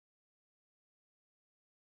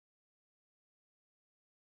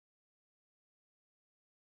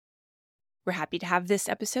We're happy to have this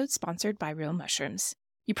episode sponsored by Real Mushrooms.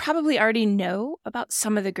 You probably already know about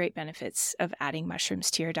some of the great benefits of adding mushrooms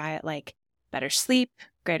to your diet, like better sleep,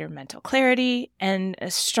 greater mental clarity, and a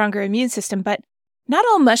stronger immune system, but not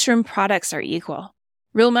all mushroom products are equal.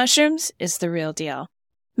 Real Mushrooms is the real deal.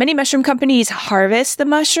 Many mushroom companies harvest the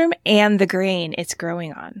mushroom and the grain it's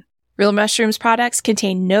growing on. Real Mushrooms products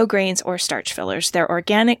contain no grains or starch fillers. They're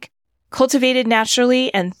organic, cultivated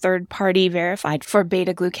naturally, and third-party verified for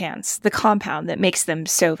beta-glucans, the compound that makes them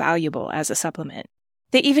so valuable as a supplement.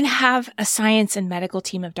 They even have a science and medical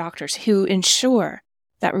team of doctors who ensure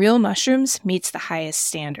that Real Mushrooms meets the highest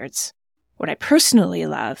standards. What I personally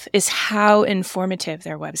love is how informative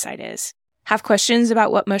their website is. Have questions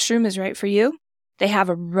about what mushroom is right for you? They have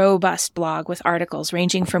a robust blog with articles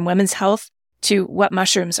ranging from women's health to what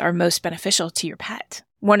mushrooms are most beneficial to your pet.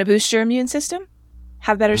 Want to boost your immune system?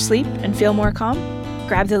 Have better sleep and feel more calm?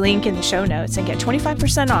 Grab the link in the show notes and get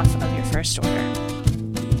 25% off of your first order.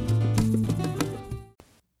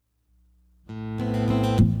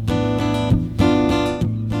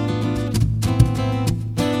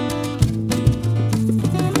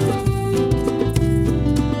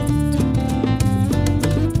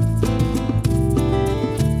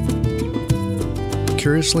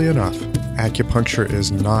 Curiously enough, acupuncture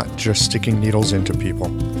is not just sticking needles into people.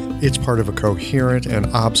 It's part of a coherent and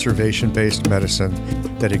observation-based medicine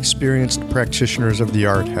that experienced practitioners of the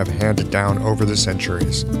art have handed down over the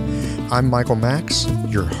centuries. I'm Michael Max,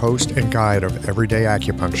 your host and guide of Everyday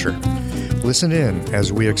Acupuncture. Listen in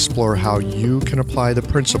as we explore how you can apply the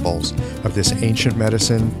principles of this ancient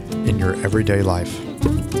medicine in your everyday life.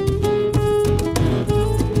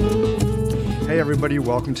 Hey everybody,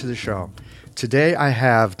 welcome to the show. Today I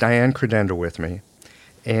have Diane Credenda with me,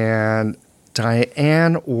 and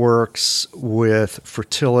Diane works with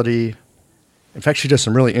fertility. In fact, she does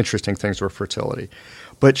some really interesting things with fertility.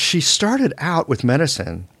 But she started out with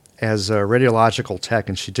medicine as a radiological tech,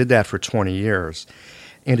 and she did that for 20 years.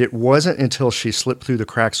 And it wasn't until she slipped through the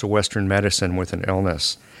cracks of Western medicine with an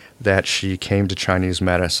illness that she came to Chinese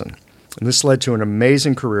medicine. And this led to an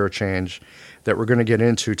amazing career change that we're going to get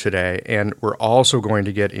into today. And we're also going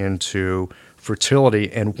to get into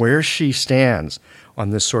fertility and where she stands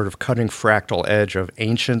on this sort of cutting fractal edge of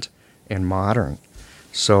ancient and modern.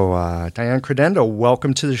 So, Diane Credenda,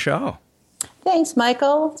 welcome to the show. Thanks,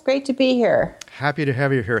 Michael. It's great to be here. Happy to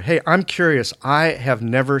have you here. Hey, I'm curious. I have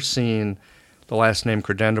never seen the last name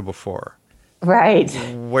Credenda before. Right.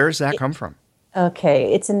 Where's that come from?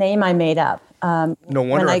 Okay, it's a name I made up. No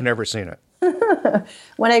wonder I've never seen it.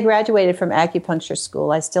 When I graduated from acupuncture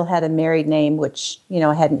school, I still had a married name, which,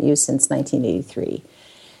 I hadn't used since 1983.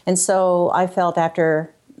 And so I felt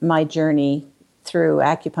after my journey through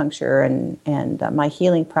acupuncture and my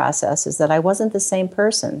healing processes that I wasn't the same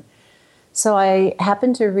person. So I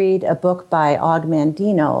happened to read a book by Og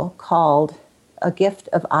Mandino called A Gift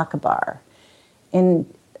of Akbar.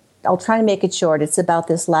 And I'll try to make it short. It's about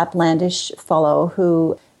this Laplandish fellow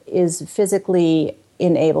who is physically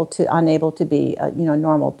unable to be a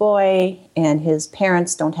normal boy, and his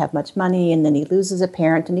parents don't have much money, and then he loses a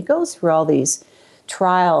parent, and he goes through all these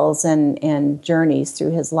trials and journeys through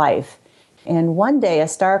his life. And one day a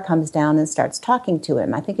star comes down and starts talking to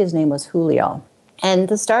him. I think his name was Julio. And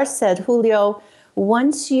the star said, Julio,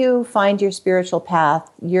 once you find your spiritual path,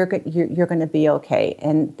 you're going to be okay.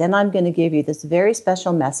 And then I'm going to give you this very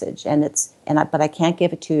special message, but I can't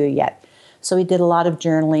give it to you yet. So he did a lot of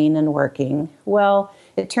journaling and working. Well,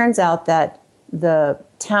 it turns out that the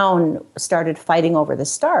town started fighting over the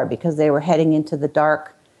star because they were heading into the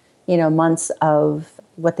dark, months of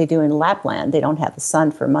what they do in Lapland. They don't have the sun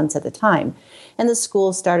for months at a time. And the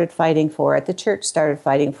schools started fighting for it. The church started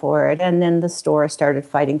fighting for it. And then the store started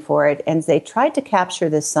fighting for it. And they tried to capture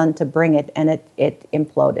the sun to bring it, and it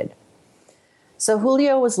imploded. So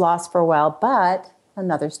Julio was lost for a while, but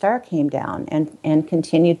another star came down and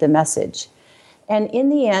continued the message. And in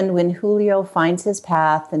the end, when Julio finds his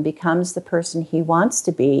path and becomes the person he wants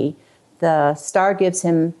to be, the star gives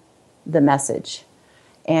him the message.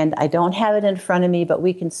 And I don't have it in front of me, but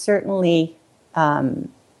we can certainly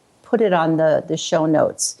put it on the show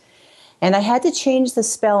notes. And I had to change the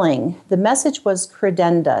spelling. The message was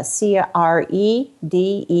Credenda,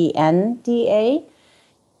 Credenda,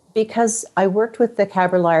 because I worked with the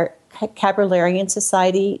Cabrillarian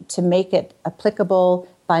Society to make it applicable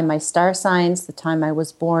by my star signs, the time I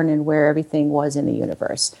was born, and where everything was in the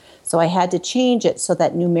universe. So I had to change it so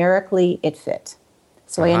that numerically it fit.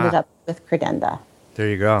 So I ended up with Credenda. There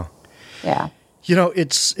you go. Yeah.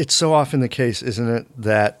 It's so often the case, isn't it,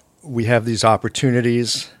 that we have these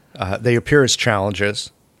opportunities. They appear as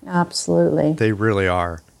challenges. Absolutely. They really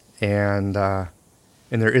are. And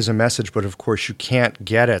and there is a message, but of course you can't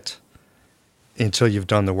get it until you've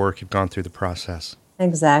done the work, you've gone through the process.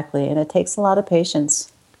 Exactly, and it takes a lot of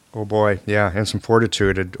patience. Oh boy, yeah, and some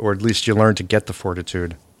fortitude, or at least you learn to get the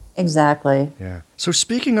fortitude. Exactly. Yeah. So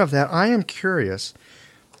speaking of that, I am curious,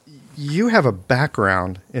 you have a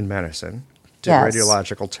background in medicine, did Yes.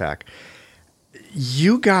 radiological tech.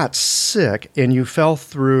 You got sick and you fell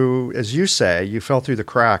through, as you say, you fell through the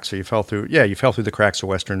cracks, or you fell through the cracks of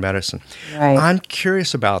Western medicine. Right. I'm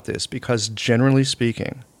curious about this because generally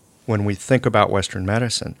speaking, when we think about Western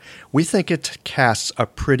medicine, we think it casts a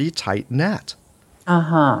pretty tight net.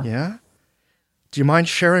 Uh-huh. Yeah? Do you mind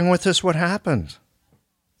sharing with us what happened?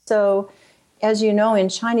 So, as you know, in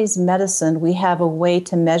Chinese medicine, we have a way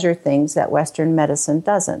to measure things that Western medicine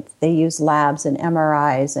doesn't. They use labs and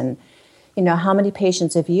MRIs, and how many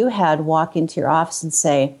patients have you had walk into your office and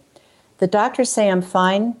say, the doctors say I'm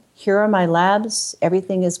fine, here are my labs,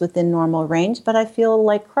 everything is within normal range, but I feel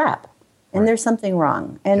like crap, and Right. There's something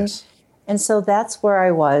wrong. And Yes. and so that's where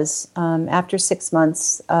I was. After 6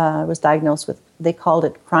 months, I was diagnosed with, they called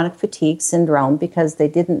it chronic fatigue syndrome because they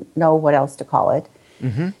didn't know what else to call it.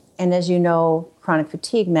 Mm-hmm. And as you know, chronic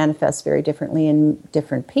fatigue manifests very differently in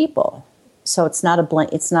different people. So it's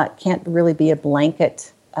not can't really be a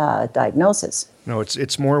blanket diagnosis. No,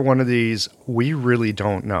 it's more one of these, we really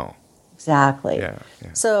don't know. Exactly. Yeah.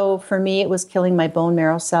 So for me, it was killing my bone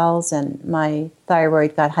marrow cells, and my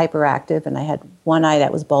thyroid got hyperactive, and I had one eye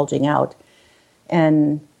that was bulging out.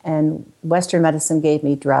 And Western medicine gave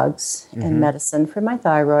me drugs and medicine for my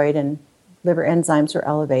thyroid, and liver enzymes were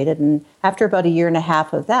elevated. And after about 1.5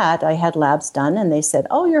 years of that, I had labs done, and they said,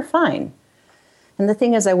 oh, you're fine. And the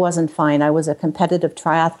thing is, I wasn't fine. I was a competitive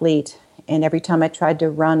triathlete, and every time I tried to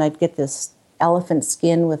run, I'd get this elephant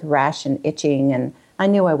skin with rash and itching, and I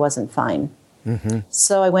knew I wasn't fine. Mm-hmm.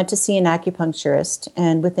 So I went to see an acupuncturist,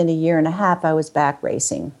 and within 1.5 years, I was back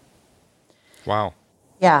racing. Wow.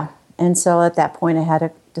 Yeah, and so at that point, I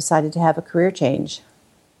decided to have a career change.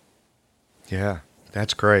 Yeah,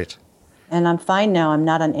 that's great. And I'm fine now. I'm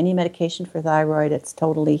not on any medication for thyroid. It's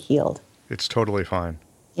totally healed. It's totally fine.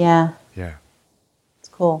 Yeah, Yeah. it's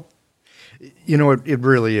cool. It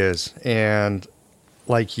really is. And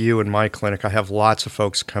like you in my clinic, I have lots of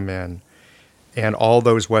folks come in, and all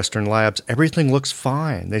those Western labs, everything looks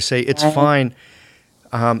fine. They say it's Right. fine.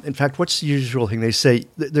 In fact, what's the usual thing? They say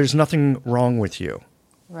there's nothing wrong with you.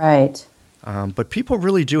 Right. But people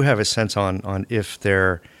really do have a sense on if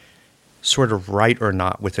they're sort of right or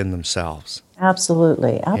not within themselves.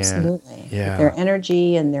 Absolutely. Yeah. Their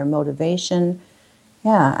energy and their motivation.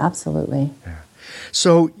 Yeah, absolutely.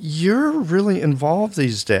 So you're really involved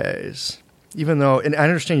these days, even though, and I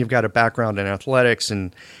understand you've got a background in athletics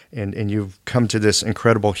and you've come to this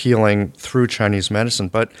incredible healing through Chinese medicine,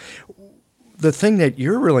 but the thing that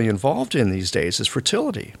you're really involved in these days is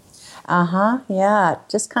fertility. Yeah, it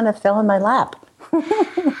just kind of fell in my lap.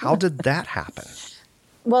 How did that happen?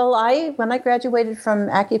 Well, when I graduated from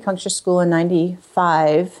acupuncture school in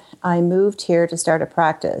 95, I moved here to start a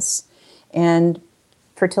practice, and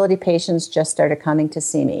fertility patients just started coming to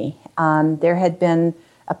see me. There had been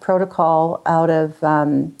a protocol out of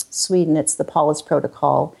Sweden, it's the Paulus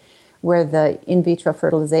protocol, where the in vitro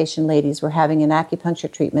fertilization ladies were having an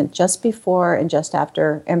acupuncture treatment just before and just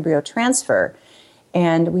after embryo transfer.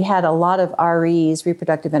 And we had a lot of REs,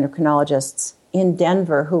 reproductive endocrinologists, in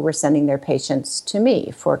Denver who were sending their patients to me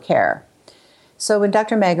for care. So when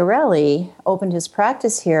Dr. Magarelli opened his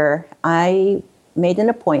practice here, I made an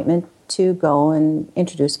appointment to go and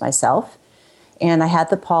introduce myself. And I had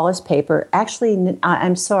the Paulus paper. Actually,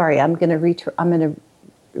 I'm sorry, I'm going to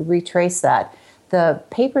retrace that. The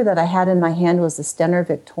paper that I had in my hand was the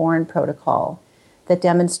Stener-Victorin protocol that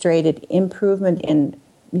demonstrated improvement in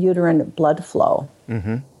uterine blood flow,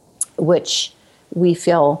 which we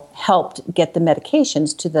feel helped get the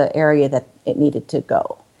medications to the area that it needed to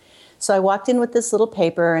go. So I walked in with this little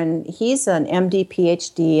paper, and he's an MD,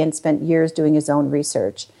 PhD, and spent years doing his own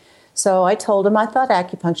research. So I told him I thought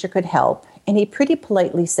acupuncture could help, and he pretty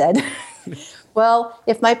politely said, well,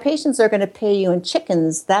 if my patients are going to pay you in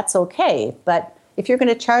chickens, that's okay, but if you're going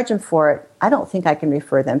to charge them for it, I don't think I can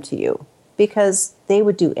refer them to you, because they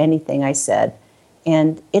would do anything I said,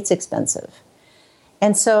 and it's expensive.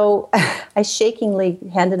 And so I shakingly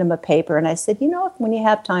handed him a paper, and I said, when you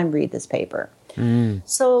have time, read this paper.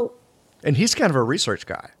 So, And he's kind of a research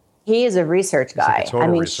guy. He is a research guy. He's like a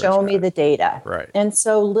total research show guy. me the data. Right. And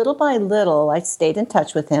so little by little, I stayed in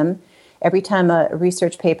touch with him. Every time a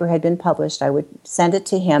research paper had been published, I would send it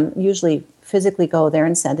to him, usually physically go there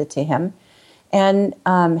and send it to him, and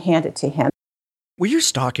hand it to him. Were you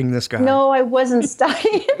stalking this guy? No, I wasn't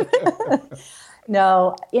stalking him.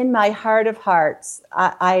 No, in my heart of hearts,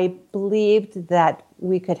 I believed that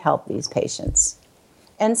we could help these patients.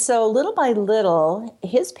 And so little by little,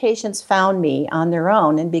 his patients found me on their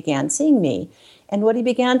own and began seeing me. And what he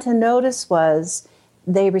began to notice was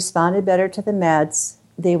they responded better to the meds,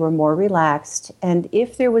 they were more relaxed, and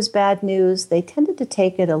if there was bad news, they tended to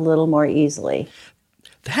take it a little more easily.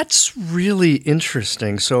 That's really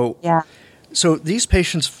interesting. So, Yeah. so these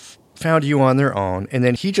patients found you on their own, and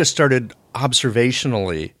then he just started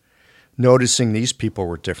observationally noticing these people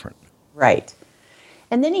were different. Right.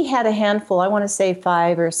 And then he had a handful, I want to say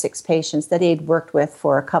 5 or 6 patients that he had worked with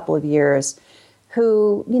for a couple of years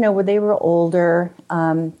who, they were older.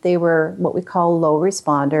 They were what we call low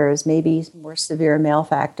responders, maybe more severe male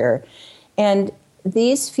factor. And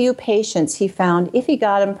these few patients, he found if he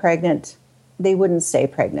got them pregnant, they wouldn't stay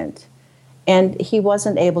pregnant. And he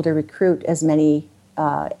wasn't able to recruit as many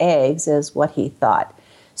eggs as what he thought.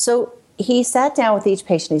 So he sat down with each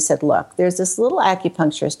patient. He said, look, there's this little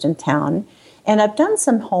acupuncturist in town, and I've done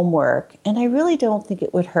some homework, and I really don't think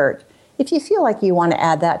it would hurt. If you feel like you want to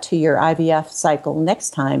add that to your IVF cycle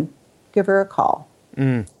next time, give her a call.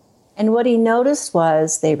 And what he noticed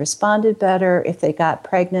was they responded better if they got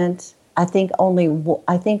pregnant. I think only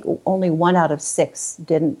 1 out of 6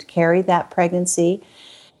 didn't carry that pregnancy.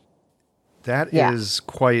 That is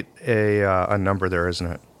quite a number there, isn't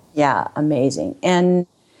it? Yeah, amazing. And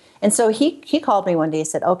so he called me one day and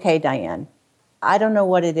said, okay, Diane, I don't know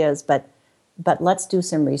what it is, but let's do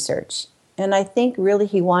some research. And I think really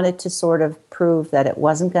he wanted to sort of prove that it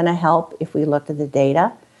wasn't going to help if we looked at the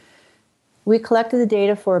data. We collected the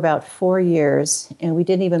data for about 4 years, and we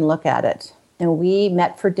didn't even look at it. And we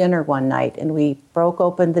met for dinner one night, and we broke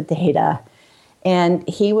open the data, and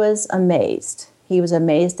he was amazed. He was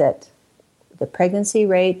amazed at the pregnancy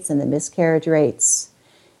rates and the miscarriage rates,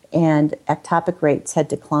 and ectopic rates had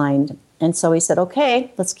declined. And so he said,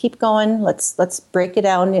 okay, let's keep going. Let's break it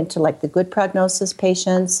down into like the good prognosis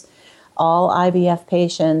patients, all IVF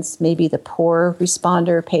patients, maybe the poor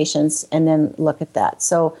responder patients, and then look at that.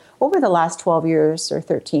 So over the last 12 years or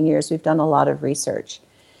 13 years, we've done a lot of research.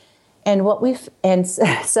 And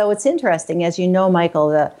so it's interesting, as you know, Michael,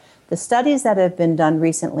 the studies that have been done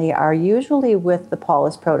recently are usually with the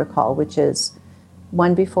Paulus protocol, which is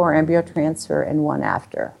 1 before embryo transfer and 1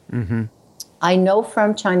 after. Mm-hmm. I know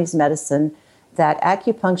from Chinese medicine that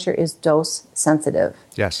acupuncture is dose sensitive.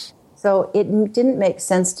 Yes. So it didn't make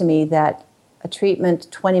sense to me that a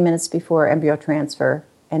treatment 20 minutes before embryo transfer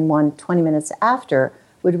and one 20 minutes after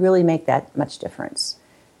would really make that much difference.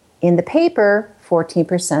 In the paper,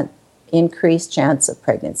 14% increased chance of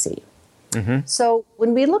pregnancy. Mm-hmm. So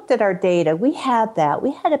when we looked at our data, we had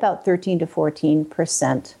about 13 to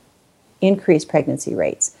 14% increased pregnancy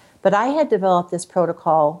rates. But I had developed this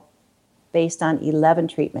protocol based on 11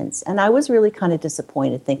 treatments, and I was really kind of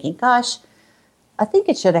disappointed, thinking, gosh, I think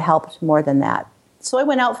it should have helped more than that. So I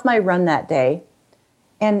went out for my run that day,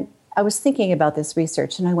 and I was thinking about this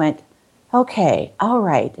research, and I went, okay, all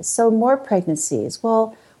right, so more pregnancies.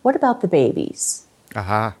 Well, what about the babies?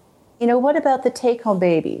 Uh-huh. What about the take-home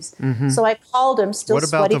babies? Mm-hmm. So I called him, still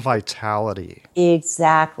sweaty. What about the vitality?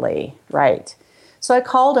 Exactly, right. So I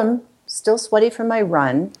called him, still sweaty from my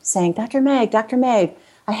run, saying, Dr. Meg,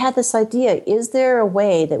 I had this idea. Is there a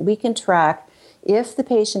way that we can track if the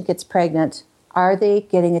patient gets pregnant, are they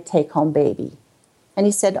getting a take-home baby? And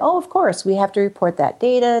he said, oh, of course, we have to report that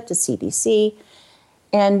data to CDC.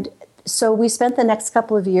 And so we spent the next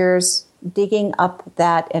couple of years digging up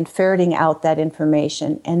that and ferreting out that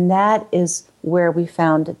information. And that is where we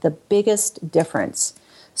found the biggest difference.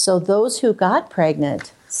 So those who got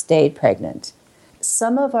pregnant stayed pregnant.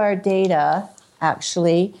 Some of our data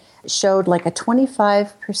actually showed like a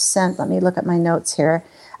 25%, let me look at my notes here,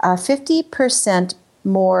 50%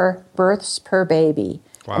 more births per baby.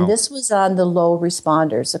 Wow. And this was on the low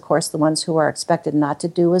responders, of course, the ones who are expected not to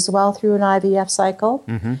do as well through an IVF cycle.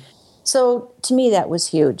 Mm-hmm. So to me, that was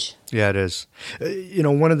huge. Yeah, it is.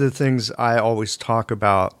 One of the things I always talk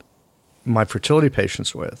about my fertility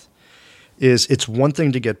patients with is it's one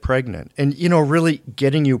thing to get pregnant. And, really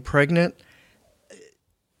getting you pregnant,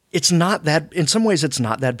 it's not that, in some ways, it's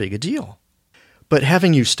not that big a deal. But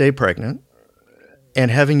having you stay pregnant and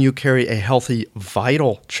having you carry a healthy,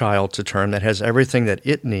 vital child to term that has everything that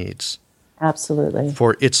it needs. Absolutely.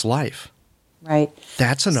 For its life. Right.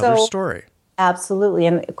 That's another story. Absolutely.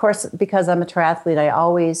 And of course, because I'm a triathlete, I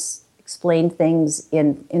always explain things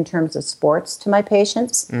in terms of sports to my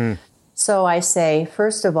patients. Mm. So I say,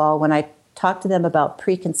 first of all, when I talk to them about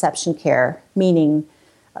preconception care, meaning,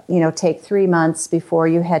 take 3 months before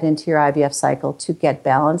you head into your IVF cycle to get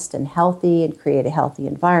balanced and healthy and create a healthy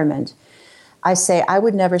environment. I say I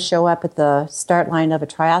would never show up at the start line of a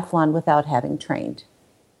triathlon without having trained.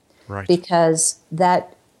 Right. Because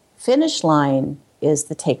that finish line is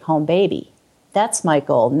the take-home baby. That's my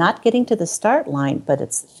goal, not getting to the start line, but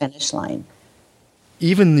it's the finish line.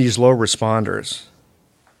 Even these low responders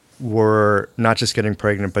were not just getting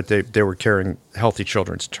pregnant, but they were carrying healthy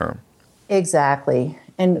children to term. Exactly.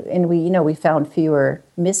 And we found fewer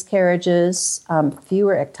miscarriages,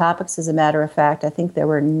 fewer ectopics, as a matter of fact. I think there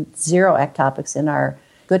were 0 ectopics in our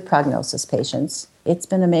good prognosis patients. It's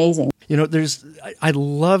been amazing. I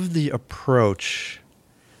love the approach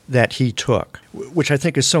that he took, which I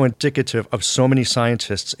think is so indicative of so many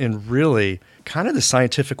scientists in really kind of the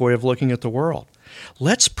scientific way of looking at the world.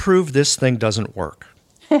 Let's prove this thing doesn't work.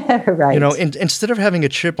 Right. Instead of having a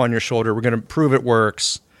chip on your shoulder, we're going to prove it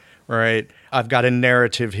works, right? I've got a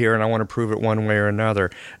narrative here and I want to prove it one way or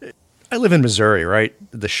another. I live in Missouri, right?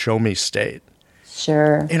 The show me state.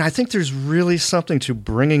 Sure. And I think there's really something to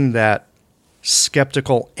bringing that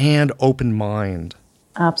skeptical and open mind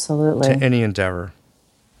Absolutely. to any endeavor.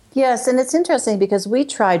 Yes, and it's interesting because we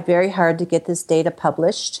tried very hard to get this data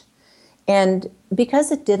published. And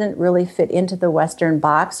because it didn't really fit into the Western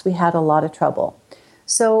box, we had a lot of trouble.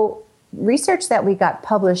 So research that we got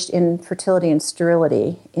published in Fertility and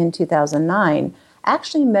Sterility in 2009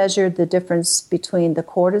 actually measured the difference between the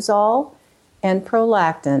cortisol and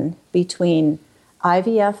prolactin between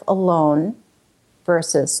IVF alone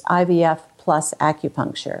versus IVF plus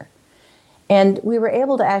acupuncture. And we were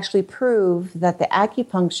able to actually prove that the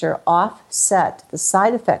acupuncture offset the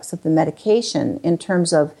side effects of the medication in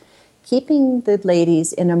terms of keeping the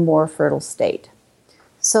ladies in a more fertile state.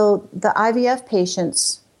 So the IVF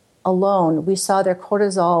patients alone, we saw their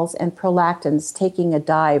cortisols and prolactins taking a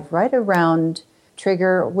dive right around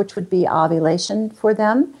trigger, which would be ovulation for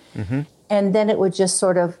them. Mm-hmm. And then it would just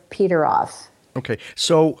sort of peter off. Okay,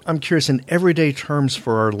 so I'm curious, in everyday terms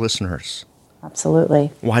for our listeners,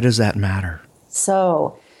 absolutely. Why does that matter?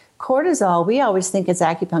 So cortisol, we always think as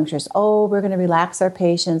acupuncturists, we're going to relax our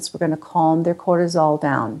patients, we're going to calm their cortisol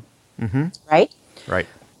down, mm-hmm. Right? Right.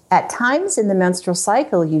 At times in the menstrual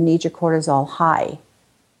cycle, you need your cortisol high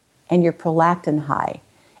and your prolactin high.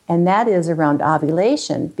 And that is around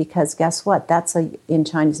ovulation because guess what? That's, in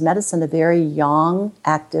Chinese medicine, a very yang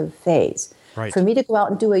active phase. Right. For me to go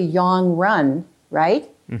out and do a yang run, right?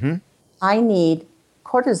 Mm-hmm. I need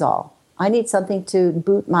cortisol. I need something to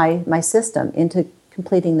boot my system into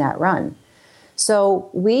completing that run. So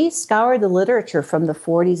we scoured the literature from the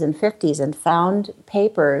 40s and 50s and found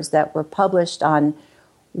papers that were published on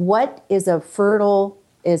what is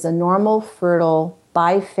a normal fertile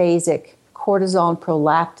biphasic cortisol and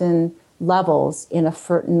prolactin levels in a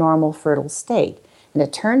normal fertile state. And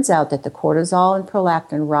it turns out that the cortisol and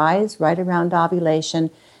prolactin rise right around ovulation,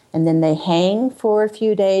 and then they hang for a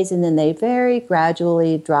few days, and then they very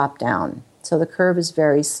gradually drop down. So the curve is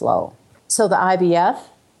very slow. So the IVF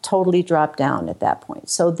totally dropped down at that point.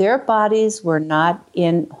 So their bodies were not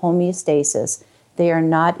in homeostasis. They are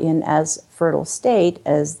not in as fertile state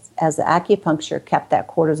as the acupuncture kept that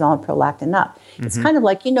cortisol and prolactin up. Mm-hmm. It's kind of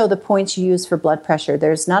like, the points you use for blood pressure.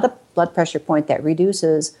 There's not a blood pressure point that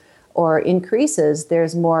reduces or increases.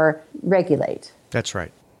 There's more regulate. That's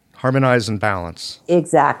right. Harmonize and balance.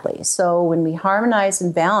 Exactly. So when we harmonize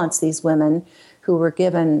and balance these women who were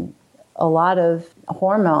given a lot of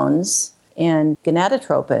hormones and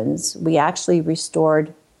gonadotropins, we actually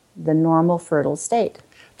restored the normal fertile state.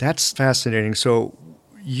 That's fascinating. So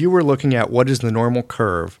you were looking at what is the normal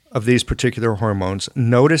curve of these particular hormones,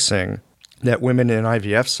 noticing that women in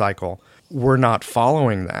IVF cycle were not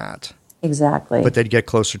following that. Exactly. But they'd get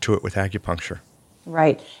closer to it with acupuncture.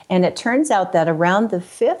 Right. And it turns out that around the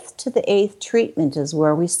 5th to the 8th treatment is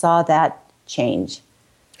where we saw that change.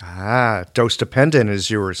 Dose dependent, as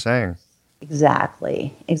you were saying.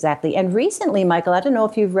 Exactly. And recently, Michael, I don't know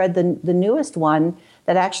if you've read the newest one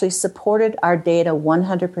that actually supported our data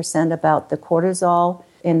 100% about the cortisol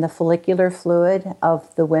in the follicular fluid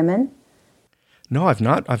of the women. No, I've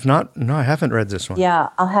not. No, I haven't read this one. Yeah,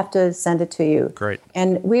 I'll have to send it to you. Great.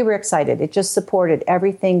 And we were excited. It just supported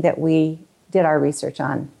everything that we did our research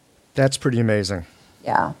on. That's pretty amazing.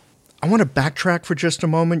 Yeah. I want to backtrack for just a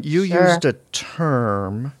moment. You used a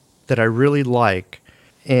term that I really like,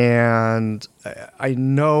 and I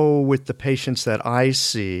know with the patients that I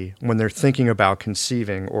see when they're thinking about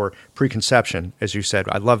conceiving or preconception, as you said,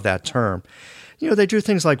 I love that term. They do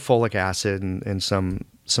things like folic acid and some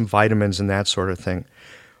vitamins and that sort of thing.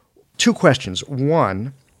 2 questions.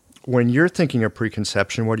 One, when you're thinking of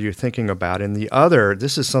preconception, what are you thinking about? And the other,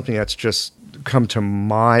 this is something that's just come to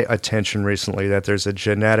my attention recently, that there's a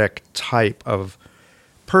genetic type of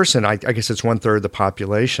person, I guess it's 1/3 of the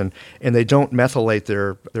population, and they don't methylate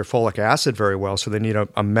their folic acid very well, so they need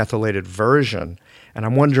a methylated version. And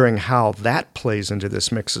I'm wondering how that plays into this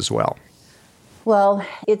mix as well. Well,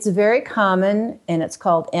 it's very common, and it's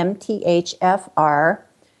called MTHFR.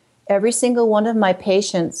 Every single one of my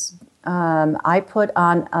patients, I put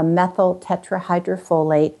on a methyl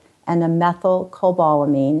tetrahydrofolate and a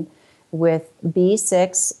methylcobalamin with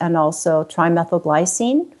B6 and also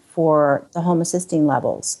trimethylglycine for the homocysteine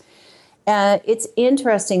levels. It's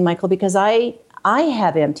interesting, Michael, because I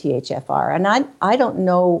have MTHFR, and I don't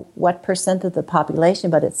know what percent of the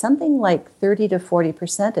population, but it's something like 30 to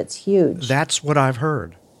 40%. It's huge. That's what I've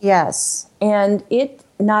heard. Yes, and it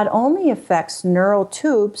not only affects neural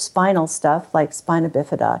tubes, spinal stuff like spina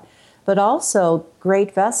bifida, but also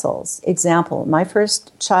great vessels. Example, my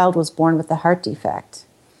first child was born with a heart defect.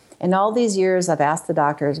 And all these years I've asked the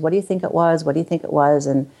doctors, what do you think it was? What do you think it was?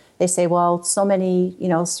 And they say, well, so many,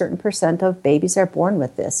 certain percent of babies are born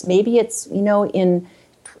with this. Maybe it's, in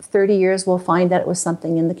 30 years we'll find that it was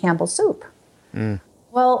something in the Campbell soup.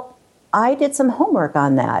 Well, I did some homework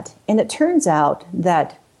on that. And it turns out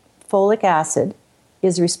that folic acid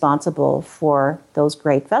is responsible for those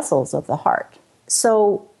great vessels of the heart.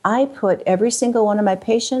 So I put every single one of my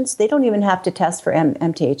patients, they don't even have to test for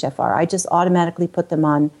MTHFR. I just automatically put them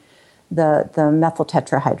on the methyl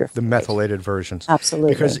tetrahydrofolate. The methylated versions.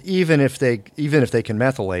 Absolutely. Because even if they can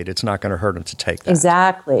methylate, it's not going to hurt them to take that.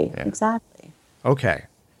 Exactly. Yeah. Exactly. Okay.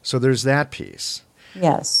 So there's that piece.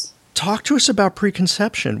 Yes. Talk to us about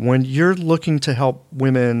preconception. When you're looking to help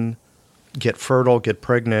women get fertile, get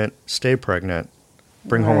pregnant, stay pregnant,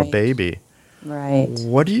 bring home a baby. Right.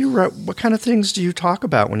 What kind of things do you talk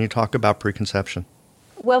about when you talk about preconception?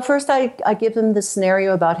 Well, first I give them the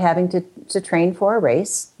scenario about having to train for a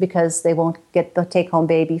race because they won't get the take-home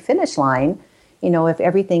baby finish line, if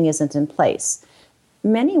everything isn't in place.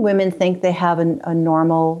 Many women think they have a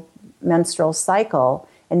normal menstrual cycle,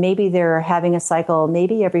 and maybe they're having a cycle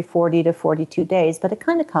maybe every 40 to 42 days, but it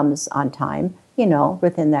kind of comes on time,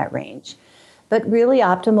 within that range. But really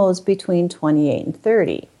optimal is between 28 and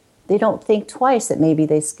 30. They don't think twice that maybe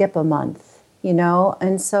they skip a month,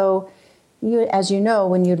 and so as you know,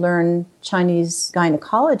 when you learn Chinese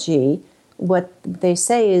gynecology, what they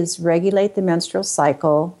say is regulate the menstrual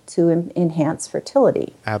cycle to enhance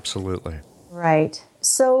fertility. Absolutely. Right.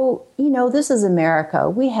 So, this is America.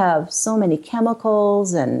 We have so many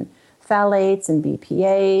chemicals and phthalates and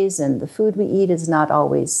BPAs, and the food we eat is not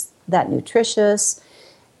always that nutritious.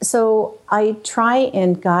 So I try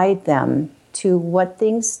and guide them to what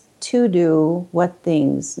things to do, what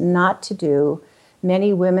things not to do.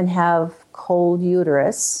 Many women have cold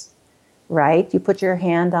uterus, right? You put your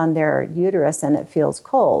hand on their uterus and it feels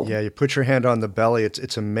cold. Yeah, you put your hand on the belly.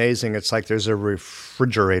 It's amazing. It's like there's a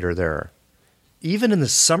refrigerator there, even in the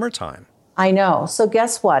summertime. I know. So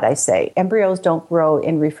guess what I say? Embryos don't grow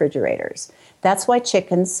in refrigerators. That's why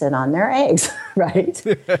chickens sit on their eggs, right?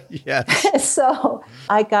 Yes. So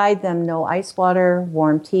I guide them no ice water,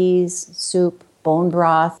 warm teas, soup, bone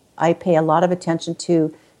broth. I pay a lot of attention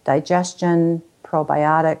to digestion,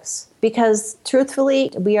 probiotics, because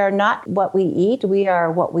truthfully, we are not what we eat, we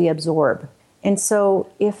are what we absorb. And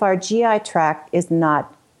so if our GI tract is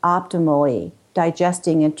not optimally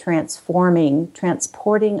digesting and transporting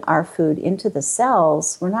our food into the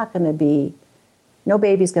cells, no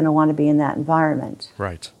baby's going to want to be in that environment.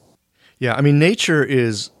 Right. Yeah, I mean, nature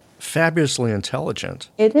is fabulously intelligent.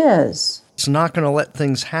 It is. It's not going to let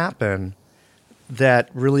things happen that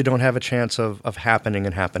really don't have a chance of happening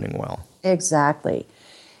and happening well. Exactly.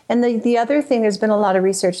 And the other thing, there's been a lot of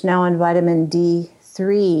research now on vitamin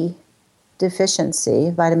D3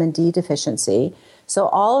 deficiency, vitamin D deficiency. So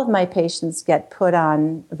all of my patients get put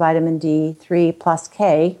on vitamin D3 plus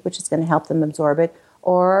K, which is going to help them absorb it,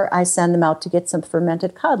 or I send them out to get some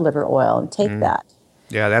fermented cod liver oil and take that.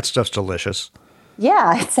 Yeah, that stuff's delicious.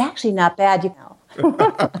 Yeah, it's actually not bad,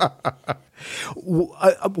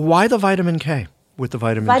 Why the vitamin K with the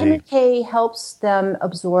vitamin D? Vitamin K helps them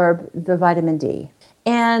absorb the vitamin D.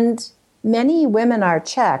 And many women are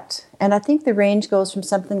checked, and I think the range goes from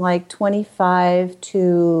something like 25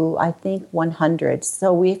 to, 100.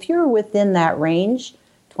 So if you're within that range,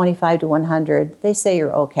 25 to 100, they say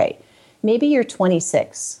you're okay. Maybe you're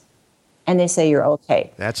 26, and they say you're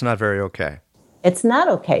okay. That's not very okay. It's not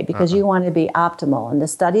okay because you want to be optimal. And the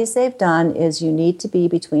studies they've done is you need to be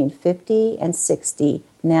between 50 and 60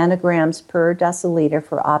 nanograms per deciliter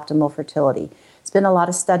for optimal fertility. It's been a lot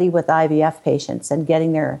of study with IVF patients and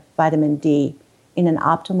getting their vitamin D in an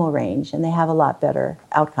optimal range, and they have a lot better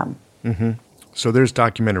outcome. Mm-hmm. So there's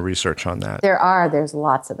documented research on that. There's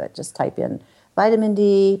lots of it. Just type in vitamin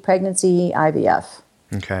D, pregnancy, IVF.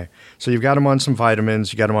 Okay. So you've got them on some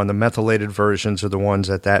vitamins. You got them on the methylated versions of the ones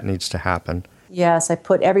that needs to happen. Yes, I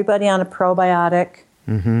put everybody on a probiotic.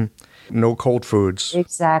 Mm-hmm. No cold foods.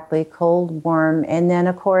 Exactly, cold, warm. And then,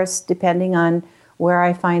 of course, depending on where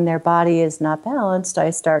I find their body is not balanced, I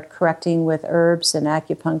start correcting with herbs and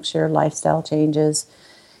acupuncture, lifestyle changes.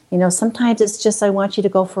 Sometimes it's just I want you to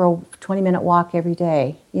go for a 20-minute walk every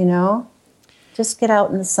day, Just get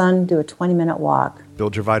out in the sun, do a 20-minute walk.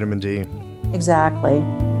 Build your vitamin D. Exactly.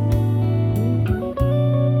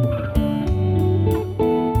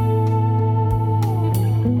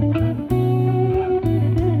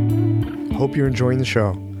 Hope you're enjoying the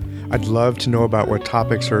show. I'd love to know about what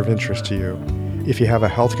topics are of interest to you. If you have a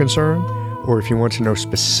health concern, or if you want to know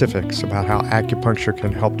specifics about how acupuncture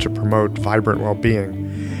can help to promote vibrant well-being,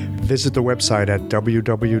 visit the website at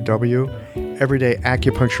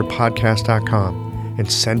www.everydayacupuncturepodcast.com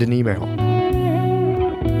and send an email.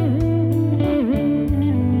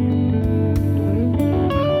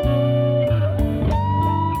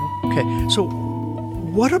 Okay, so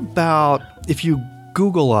what about if you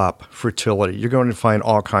Google up fertility? You're going to find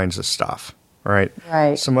all kinds of stuff, right?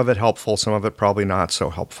 Right. Some of it helpful, some of it probably not so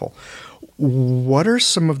helpful. What are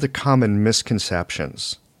some of the common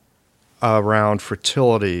misconceptions around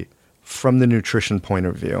fertility from the nutrition point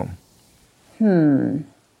of view?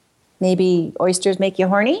 Maybe oysters make you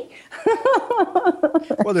horny?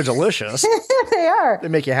 Well, they're delicious. They are. They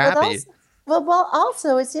make you happy. Well,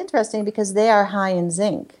 also it's interesting because they are high in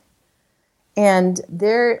zinc. And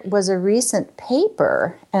there was a recent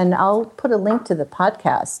paper, and I'll put a link to the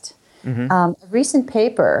podcast, a recent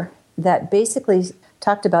paper that basically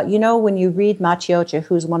talked about, when you read Ma Qiuqi,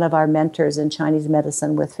 who's one of our mentors in Chinese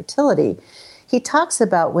medicine with fertility, he talks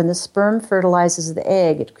about when the sperm fertilizes the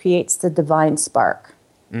egg, it creates the divine spark.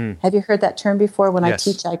 Have you heard that term before? When Yes.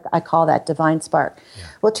 I teach, I call that divine spark. Yeah.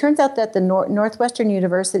 Well, it turns out that the Northwestern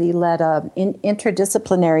University led an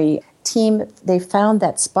interdisciplinary team. They found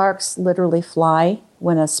that sparks literally fly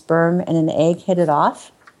when a sperm and an egg hit it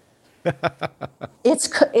off. It's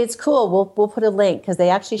cool. We'll put a link because they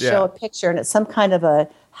actually show a picture, and it's some kind of a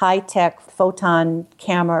high-tech photon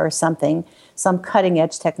camera or something, some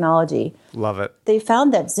cutting-edge technology. Love it. They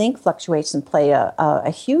found that zinc fluctuations play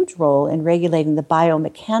a huge role in regulating the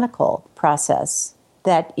biomechanical process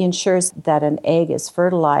that ensures that an egg is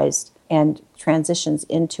fertilized and transitions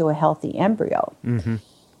into a healthy embryo. Mm-hmm.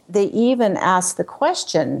 They even asked the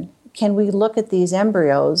question, can we look at these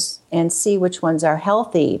embryos and see which ones are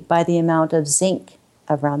healthy by the amount of zinc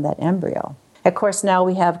around that embryo? Of course, now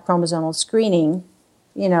we have chromosomal screening,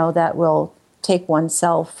 that will take one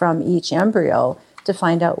cell from each embryo to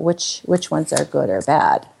find out which ones are good or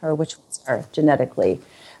bad, or which ones are genetically.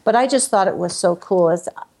 But I just thought it was so cool. It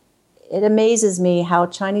amazes me how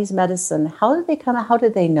Chinese medicine, how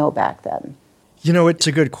did they know back then? It's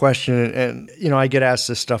a good question. And, I get asked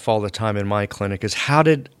this stuff all the time in my clinic is how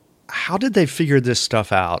did they figure this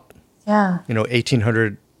stuff out? Yeah.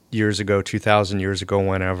 1,800 years ago, 2,000 years ago,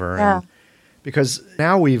 whenever. Yeah. And because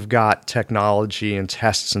now we've got technology and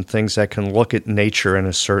tests and things that can look at nature in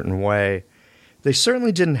a certain way. They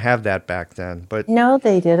certainly didn't have that back then. But no,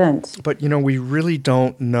 they didn't. But, we really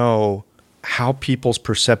don't know how people's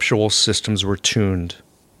perceptual systems were tuned.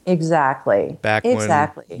 Exactly. Back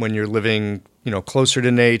when you're living, closer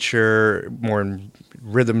to nature, more in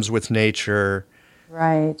rhythms with nature.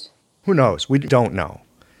 Right. Who knows? We don't know.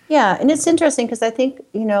 Yeah, and it's interesting because I think,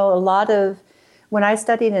 a lot of, when I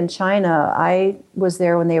studied in China, I was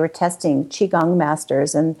there when they were testing Qigong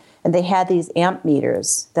masters, and they had these amp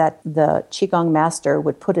meters that the Qigong master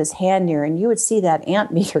would put his hand near, and you would see that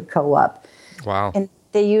amp meter go up. Wow. And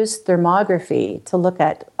they used thermography to look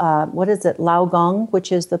at, Lao Gong,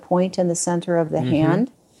 which is the point in the center of the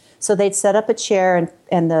hand. So they'd set up a chair,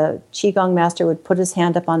 and the Qigong master would put his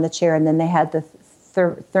hand up on the chair, and then they had the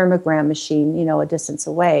thermogram machine, a distance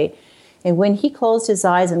away. And when he closed his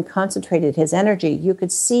eyes and concentrated his energy, you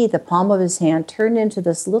could see the palm of his hand turn into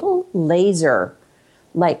this little laser,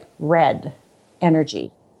 like red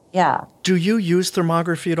energy. Yeah. Do you use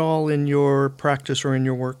thermography at all in your practice or in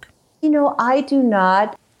your work? I do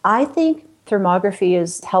not. I think thermography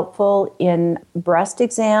is helpful in breast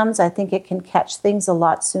exams. I think it can catch things a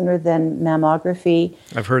lot sooner than mammography.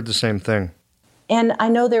 I've heard the same thing. And I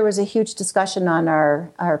know there was a huge discussion on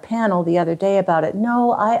our panel the other day about it.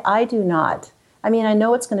 No, I do not. I mean, I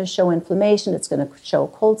know it's going to show inflammation. It's going to show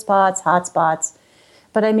cold spots, hot spots.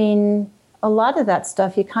 But I mean, a lot of that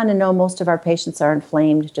stuff, you kind of know most of our patients are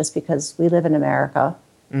inflamed just because we live in America.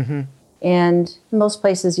 Mm-hmm. And most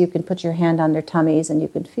places you can put your hand on their tummies and you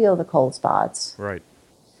can feel the cold spots. Right.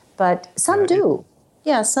 But some do.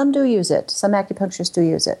 Yeah, some do use it. Some acupuncturists do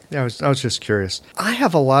use it. Yeah, I was just curious. I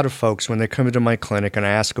have a lot of folks when they come into my clinic and I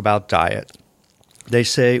ask about diet. They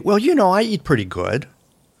say, well, I eat pretty good.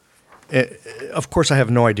 Of course, I have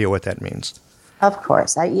no idea what that means. Of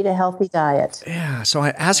course. I eat a healthy diet. Yeah, so I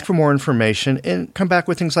ask for more information and come back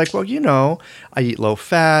with things like, well, I eat low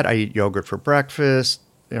fat, I eat yogurt for breakfast,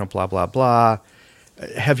 blah, blah, blah.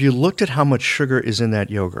 Have you looked at how much sugar is in that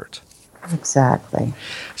yogurt? Exactly.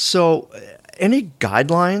 So any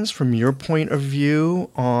guidelines from your point of view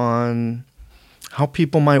on how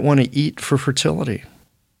people might want to eat for fertility?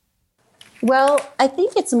 Well, I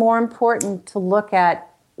think it's more important to look at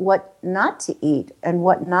what not to eat and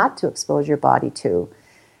what not to expose your body to.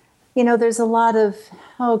 There's a lot of,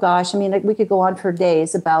 we could go on for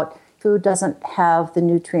days about food doesn't have the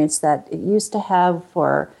nutrients that it used to have,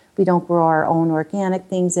 or we don't grow our own organic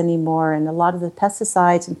things anymore, and a lot of the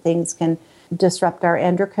pesticides and things can disrupt our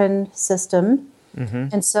endocrine system. Mm-hmm.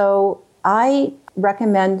 And so I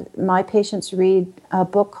recommend my patients read a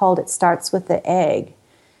book called It Starts with the Egg.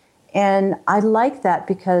 And I like that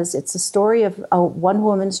because it's a story of one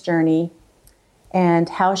woman's journey and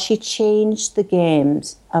how she changed the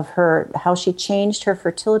games of how she changed her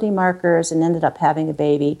fertility markers and ended up having a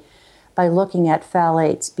baby by looking at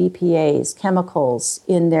phthalates, BPAs, chemicals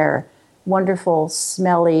in their wonderful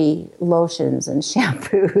smelly lotions and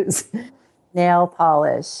shampoos, nail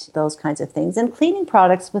polish, those kinds of things, and cleaning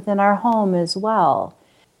products within our home as well.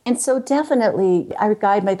 And so definitely I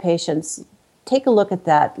guide my patients, take a look at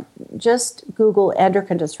that. Just Google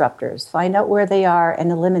endocrine disruptors, find out where they are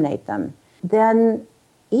and eliminate them. Then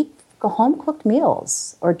eat home-cooked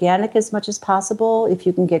meals, organic as much as possible. If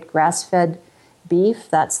you can get grass-fed beef,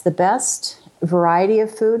 that's the best. Variety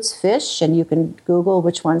of foods, fish, and you can Google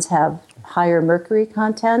which ones have higher mercury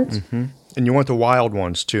content. Mm-hmm. And you want the wild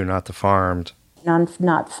ones too, not the farmed.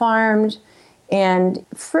 Not farmed. And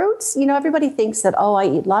fruits, everybody thinks that, I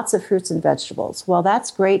eat lots of fruits and vegetables. Well, that's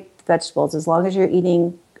great vegetables as long as you're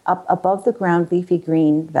eating up above the ground leafy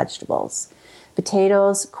green vegetables.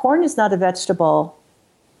 Potatoes, corn is not a vegetable,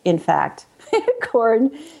 in fact.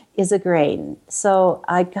 Corn is a grain. So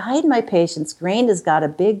I guide my patients. Grain has got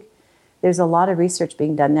there's a lot of research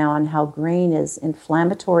being done now on how grain is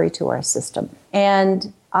inflammatory to our system.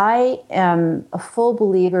 And I am a full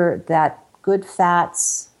believer that good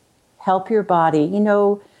fats help your body.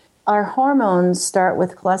 Our hormones start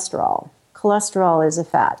with cholesterol. Cholesterol is a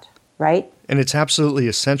fat, right? And it's absolutely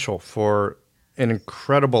essential for an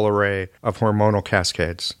incredible array of hormonal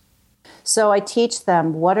cascades. So I teach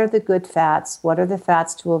them what are the good fats, what are the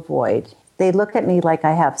fats to avoid. They look at me like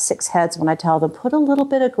I have 6 heads when I tell them, put a little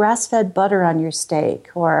bit of grass-fed butter on your steak,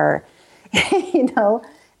 or,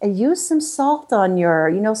 and use some salt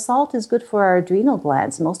on salt is good for our adrenal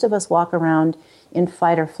glands. Most of us walk around in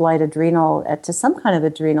fight or flight to some kind of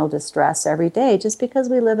adrenal distress every day just because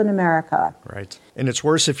we live in America. Right. And it's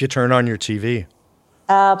worse if you turn on your TV.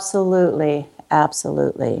 Absolutely.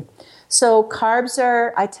 Absolutely. So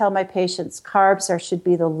I tell my patients, should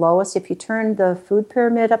be the lowest. If you turn the food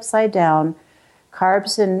pyramid upside down,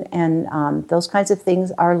 carbs and those kinds of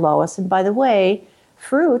things are lowest. And by the way,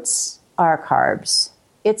 fruits are carbs.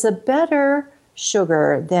 It's a better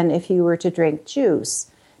sugar than if you were to drink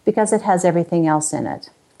juice because it has everything else in it,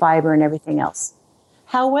 fiber and everything else.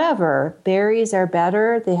 However, berries are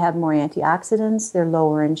better. They have more antioxidants. They're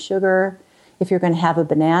lower in sugar. If you're going to have a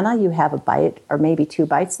banana, you have a bite or maybe 2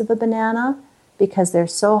 bites of a banana because they're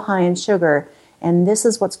so high in sugar. And this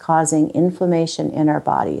is what's causing inflammation in our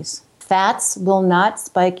bodies. Fats will not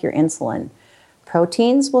spike your insulin.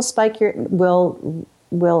 Proteins will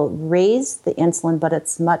raise the insulin, but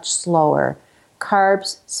it's much slower.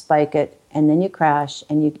 Carbs spike it, and then you crash,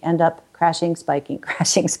 and you end up crashing,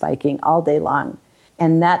 spiking all day long.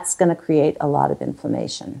 And that's going to create a lot of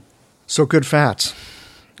inflammation. So good fats.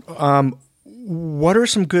 What are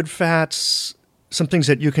some good fats, some things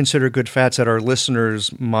that you consider good fats that our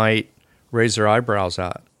listeners might raise their eyebrows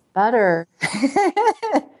at? Butter.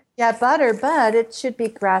 Yeah, butter, but it should be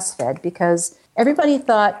grass-fed because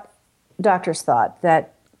doctors thought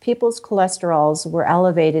that people's cholesterols were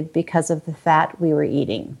elevated because of the fat we were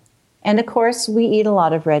eating. And of course, we eat a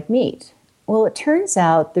lot of red meat. Well, it turns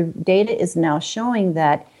out the data is now showing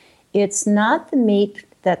that it's not the meat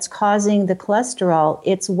that's causing the cholesterol,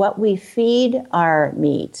 it's what we feed our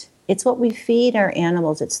meat. It's what we feed our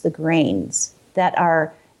animals. It's the grains that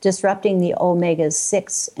are disrupting the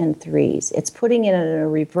omega-6 and 3s. It's putting it in a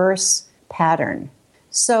reverse pattern.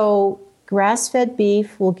 So grass-fed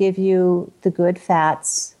beef will give you the good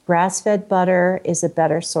fats. Grass-fed butter is a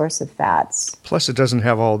better source of fats. Plus, it doesn't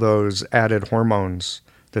have all those added hormones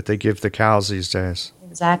that they give the cows these days.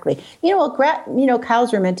 Exactly.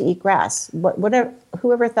 Cows are meant to eat grass.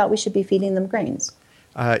 Whoever thought we should be feeding them grains?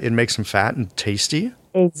 It makes them fat and tasty.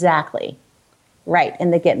 Exactly. Right.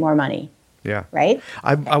 And they get more money. Yeah. Right?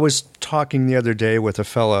 I was talking the other day with a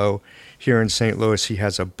fellow here in St. Louis. He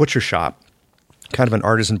has a butcher shop, kind of an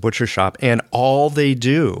artisan butcher shop, and all they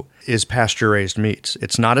do is pasture-raised meats.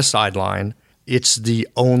 It's not a sideline. It's the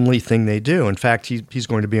only thing they do. In fact, he's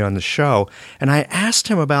going to be on the show. And I asked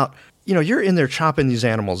him about, you're in there chopping these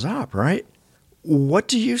animals up, right? What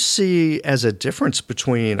do you see as a difference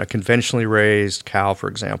between a conventionally raised cow, for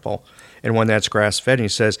example, and one that's grass-fed? And he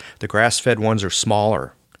says the grass-fed ones are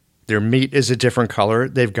smaller. Their meat is a different color.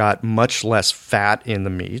 They've got much less fat in the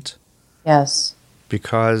meat. Yes.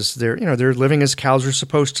 Because they're living as cows are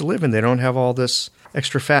supposed to live, and they don't have all this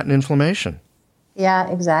extra fat and inflammation. Yeah,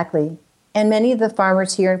 exactly. And many of the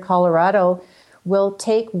farmers here in Colorado will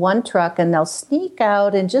take one truck and they'll sneak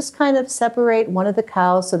out and just kind of separate one of the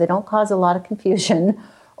cows so they don't cause a lot of confusion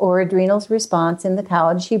or adrenal response in the cow.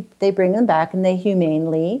 And they bring them back and they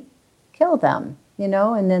humanely kill them,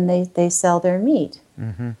 and then they sell their meat.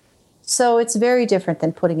 Mm-hmm. So it's very different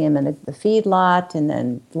than putting them in the feedlot and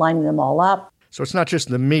then lining them all up. So it's not just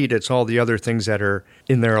the meat, it's all the other things that are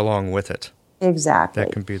in there along with it. Exactly.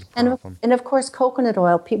 That can be the problem. And of course, coconut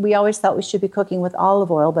oil, we always thought we should be cooking with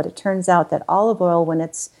olive oil, but it turns out that olive oil, when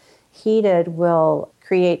it's heated, will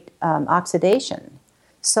create oxidation.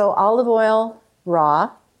 So olive oil,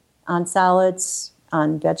 raw, on salads,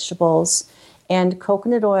 on vegetables, and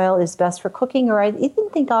coconut oil is best for cooking, or I even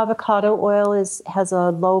think avocado oil has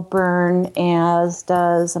a low burn, as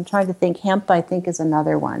does, I'm trying to think, hemp, I think, is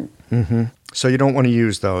another one. Mm-hmm. So you don't want to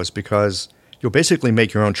use those because you'll basically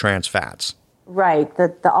make your own trans fats. Right,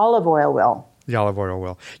 the olive oil will. The olive oil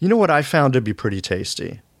will. You know what I found to be pretty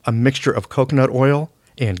tasty? A mixture of coconut oil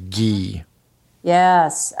and ghee.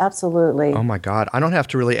 Yes, absolutely. Oh my God. I don't have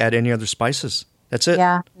to really add any other spices. That's it.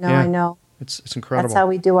 Yeah, I know. It's incredible. That's how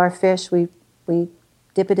we do our fish. We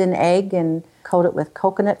dip it in egg and coat it with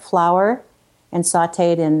coconut flour and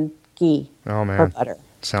saute it in ghee or butter.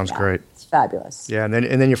 Sounds great. It's fabulous. Yeah, and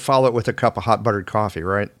then you follow it with a cup of hot buttered coffee,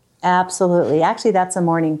 right? Absolutely. Actually, that's a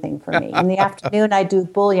morning thing for me. In the afternoon, I do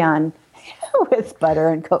bouillon with butter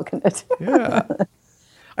and coconut. Yeah.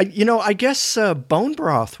 I guess bone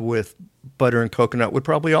broth with butter and coconut would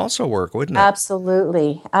probably also work, wouldn't it?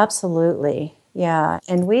 Absolutely. Absolutely. Yeah.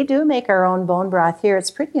 And we do make our own bone broth here.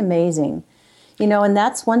 It's pretty amazing. And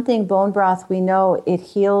that's one thing, bone broth, we know it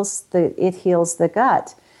heals the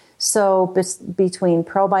gut. So between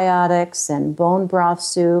probiotics and bone broth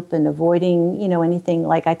soup and avoiding, anything,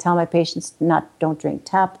 like I tell my patients, don't drink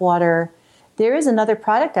tap water. There is another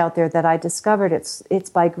product out there that I discovered. It's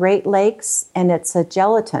by Great Lakes, and it's a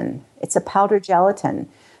gelatin. It's a powdered gelatin.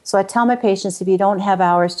 So I tell my patients, if you don't have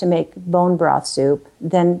hours to make bone broth soup,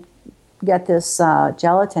 then get this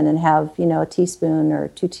gelatin and have, a teaspoon or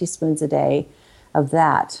 2 teaspoons a day of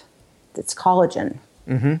that. It's collagen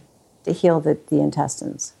to heal the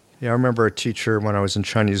intestines. Yeah, I remember a teacher when I was in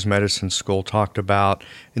Chinese medicine school talked about,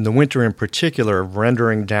 in the winter in particular,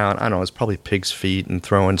 rendering down, I don't know, it's probably pig's feet and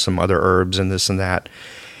throwing some other herbs and this and that.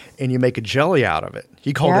 And you make a jelly out of it.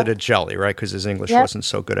 He called it a jelly, right? Because his English wasn't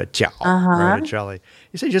so good at jiao, right? A jelly.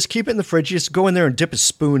 He said, just keep it in the fridge. You just go in there and dip a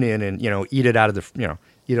spoon in and, eat it out of the,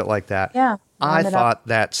 eat it like that. Yeah. I thought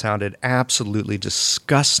that sounded absolutely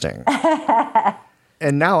disgusting.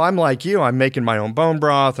 And now I'm like you. I'm making my own bone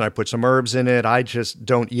broth, and I put some herbs in it. I just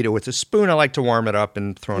don't eat it with a spoon. I like to warm it up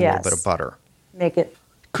and throw in a little bit of butter. Make it.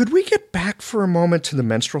 Could we get back for a moment to the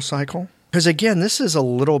menstrual cycle? Because, again, this is a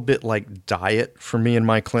little bit like diet for me in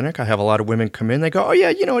my clinic. I have a lot of women come in. They go, oh,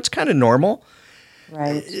 yeah, it's kind of normal.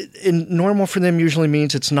 Right. And normal for them usually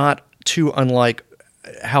means it's not too unlike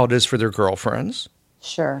how it is for their girlfriends.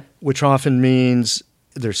 Sure. Which often means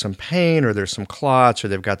there's some pain or there's some clots or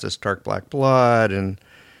they've got this dark black blood and,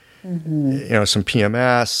 some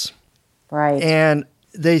PMS. Right. And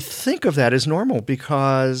they think of that as normal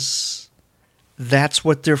because that's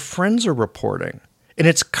what their friends are reporting. And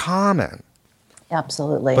it's common.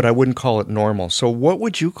 Absolutely. But I wouldn't call it normal. So what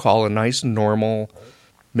would you call a nice, normal,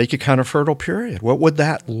 make it kind of fertile period? What would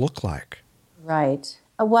that look like? Right.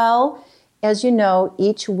 Well, as you know,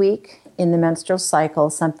 each week in the menstrual cycle,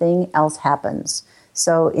 something else happens.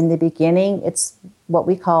 So in the beginning, it's what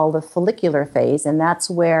we call the follicular phase, and that's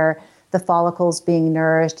where the follicle's being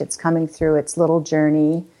nourished, it's coming through its little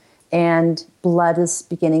journey, and blood is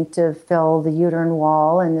beginning to fill the uterine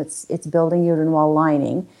wall, and it's building uterine wall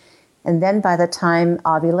lining. And then by the time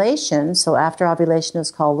ovulation, so after ovulation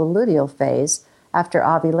is called the luteal phase, after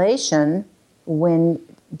ovulation, when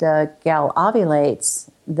the gal ovulates,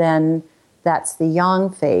 then That's the yang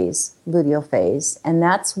phase, luteal phase. And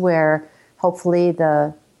that's where hopefully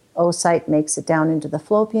the oocyte makes it down into the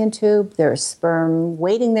fallopian tube. There's sperm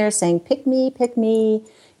waiting there saying, pick me, pick me.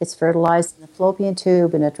 It's fertilized in the fallopian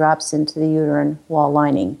tube and it drops into the uterine wall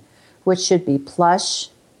lining, which should be plush,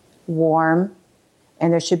 warm,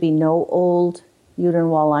 and there should be no old uterine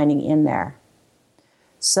wall lining in there.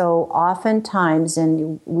 So oftentimes,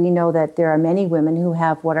 and we know that there are many women who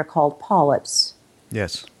have what are called polyps.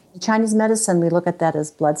 Yes. In Chinese medicine, we look at that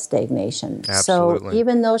as blood stagnation. Absolutely. So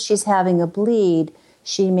even though she's having a bleed,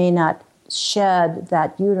 she may not shed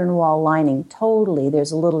that uterine wall lining totally.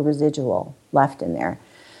 There's a little residual left in there.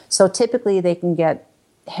 So typically they can get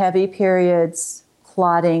heavy periods,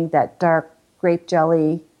 clotting, that dark grape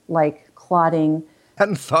jelly-like clotting. I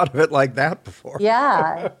hadn't thought of it like that before.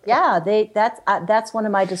 Yeah. That's one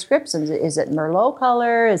of my descriptions. Is it Merlot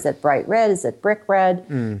color? Is it bright red? Is it brick red?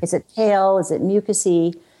 Is it pale? Is it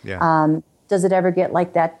mucousy? Yeah. Does it ever get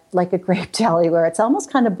like that, like a grape jelly, where it's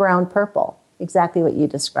almost kind of brown purple? Exactly what you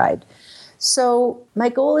described. So my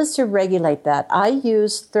goal is to regulate that. I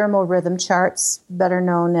use thermal rhythm charts, better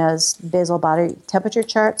known as basal body temperature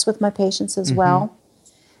charts, with my patients as well,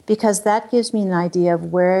 because that gives me an idea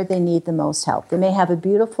of where they need the most help. They may have a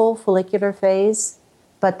beautiful follicular phase,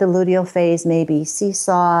 but the luteal phase may be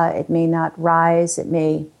seesaw. It may not rise. It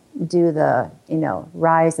may do the,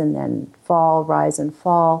 rise and then fall, rise and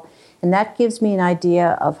fall. And that gives me an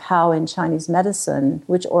idea of how in Chinese medicine,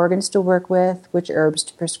 which organs to work with, which herbs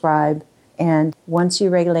to prescribe. And once you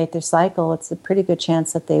regulate their cycle, it's a pretty good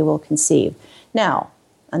chance that they will conceive. Now,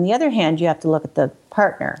 on the other hand, you have to look at the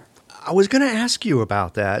partner. I was going to ask you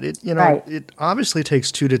about that. Right. It obviously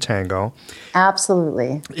takes two to tango.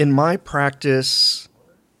 Absolutely. In my practice,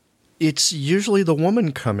 it's usually the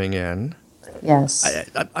woman coming in. Yes.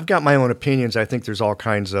 I've got my own opinions. I think there's all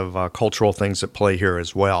kinds of cultural things at play here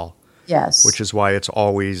as well. Yes. Which is why it's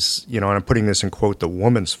always, and I'm putting this in quote, the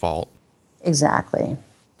woman's fault. Exactly.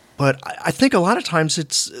 But I think a lot of times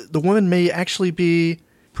the woman may actually be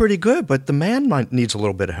pretty good, but the man needs a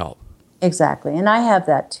little bit of help. Exactly. And I have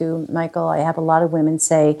that too, Michael. I have a lot of women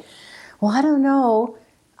say, well, I don't know.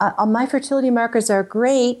 My fertility markers are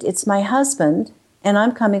great. It's my husband, and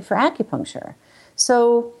I'm coming for acupuncture.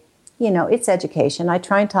 So, it's education. I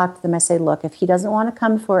try and talk to them. I say, look, if he doesn't want to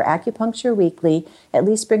come for acupuncture weekly, at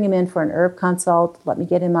least bring him in for an herb consult. Let me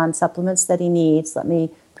get him on supplements that he needs. Let me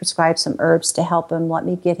prescribe some herbs to help him. Let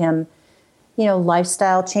me get him,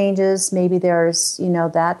 lifestyle changes. Maybe there's,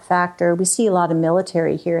 that factor. We see a lot of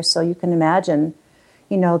military here, so you can imagine,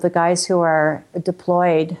 the guys who are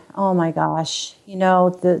deployed, oh my gosh,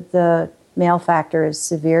 the male factor is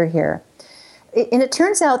severe here. And it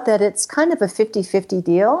turns out that it's kind of a 50-50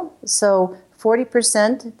 deal. So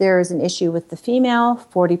 40% there is an issue with the female,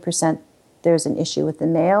 40% there's an issue with the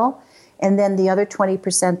male, and then the other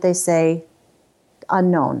 20% they say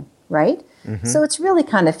unknown, right? Mm-hmm. So it's really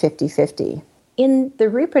kind of 50-50. In the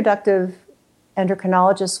reproductive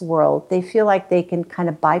endocrinologist world, they feel like they can kind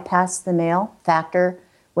of bypass the male factor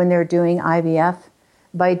when they're doing IVF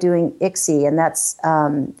by doing ICSI, and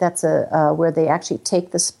that's where they actually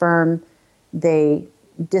take the sperm, they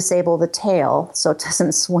disable the tail so it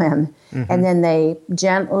doesn't swim, and then they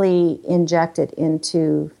gently inject it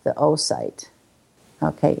into the oocyte.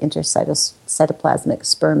 Okay, intracytoplasmic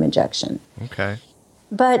sperm injection. Okay.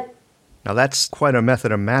 But now that's quite a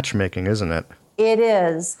method of matchmaking, isn't it? It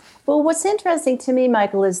is. Well, what's interesting to me,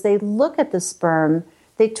 Michael, is they look at the sperm,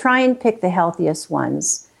 they try and pick the healthiest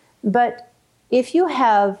ones. But if you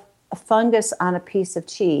have a fungus on a piece of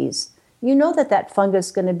cheese, you know that fungus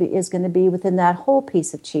is going to be within that whole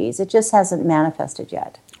piece of cheese. It just hasn't manifested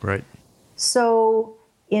yet. Right. So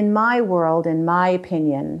in my world, in my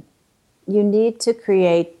opinion, you need to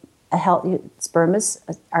create a healthy sperm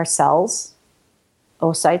are cells,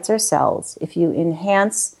 oocytes are cells. If you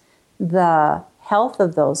enhance the health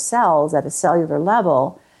of those cells at a cellular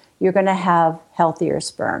level, you're going to have healthier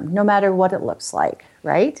sperm, no matter what it looks like,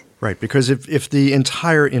 right? Right, because if the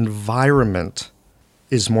entire environment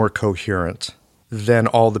is more coherent, then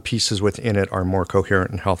all the pieces within it are more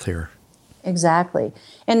coherent and healthier. Exactly.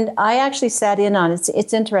 And I actually sat in on,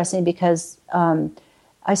 it's interesting because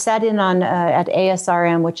I sat in on at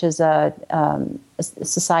ASRM, which is a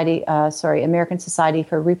society, American Society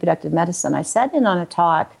for Reproductive Medicine. I sat in on a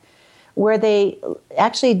talk where they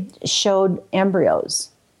actually showed embryos,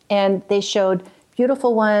 and they showed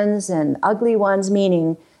beautiful ones and ugly ones,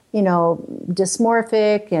 meaning,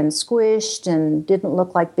 dysmorphic and squished and didn't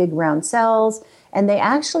look like big round cells. And they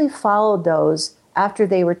actually followed those after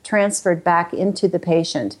they were transferred back into the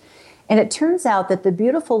patient. And it turns out that the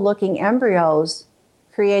beautiful looking embryos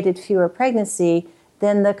created fewer pregnancy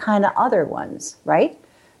than the kind of other ones, right?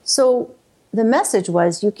 So the message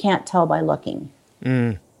was you can't tell by looking,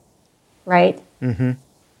 right? Mm-hmm.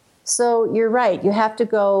 So you're right. You have to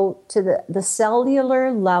go to the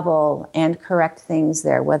cellular level and correct things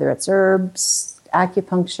there, whether it's herbs,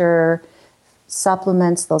 acupuncture,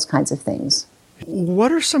 supplements, those kinds of things.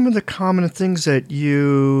 What are some of the common things that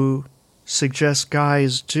you suggest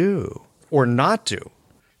guys do or not do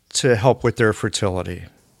to help with their fertility?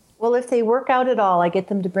 Well, if they work out at all, I get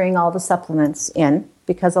them to bring all the supplements in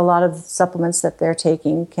because a lot of the supplements that they're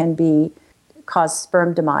taking can cause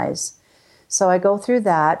sperm demise. So I go through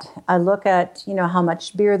that. I look at, how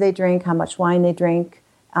much beer they drink, how much wine they drink.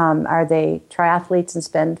 Are they triathletes and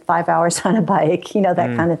spend 5 hours on a bike, that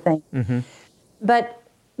kind of thing. Mm-hmm. But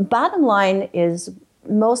bottom line is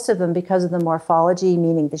most of them, because of the morphology,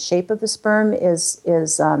 meaning the shape of the sperm, is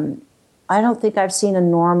I don't think I've seen a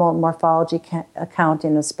normal morphology count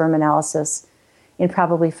in a sperm analysis in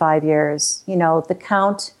probably 5 years. The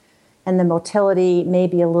count and the motility may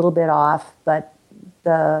be a little bit off, but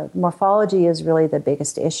the morphology is really the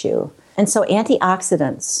biggest issue. And so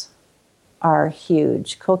antioxidants are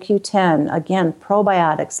huge. CoQ10, again,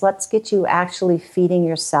 probiotics. Let's get you actually feeding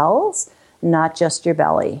your cells, not just your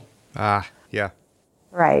belly. Yeah.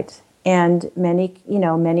 Right. And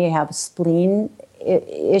many have spleen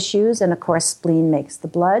issues, and of course, spleen makes the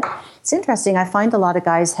blood. It's interesting. I find a lot of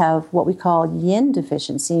guys have what we call yin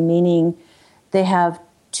deficiency, meaning they have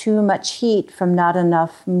too much heat from not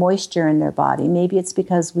enough moisture in their body. Maybe it's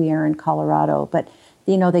because we are in Colorado, but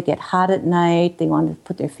they get hot at night. They want to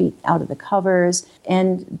put their feet out of the covers,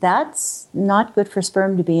 and that's not good for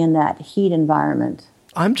sperm to be in that heat environment.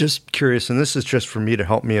 I'm just curious, and this is just for me to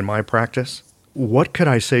help me in my practice. What could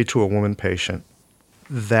I say to a woman patient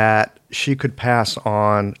that she could pass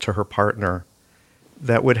on to her partner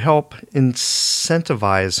that would help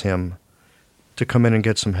incentivize him to come in and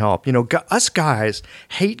get some help? Us guys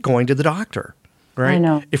hate going to the doctor, right? I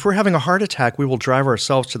know. If we're having a heart attack, we will drive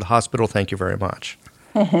ourselves to the hospital. Thank you very much.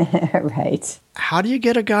 Right. How do you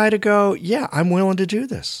get a guy to go, yeah, I'm willing to do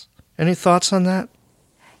this? Any thoughts on that?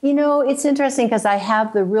 It's interesting because I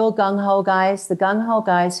have the real gung-ho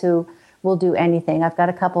guys who will do anything. I've got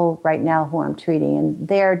a couple right now who I'm treating, and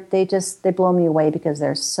they blow me away because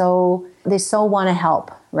they so want to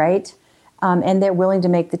help, right? And they're willing to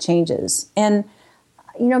make the changes. And,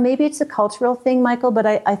 maybe it's a cultural thing, Michael, but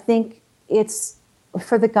I think it's,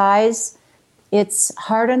 for the guys, it's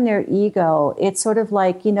hard on their ego. It's sort of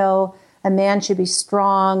like, a man should be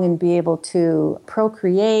strong and be able to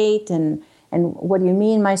procreate, and what do you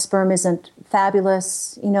mean my sperm isn't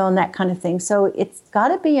fabulous, and that kind of thing. So it's got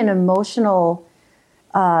to be an emotional,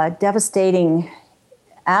 devastating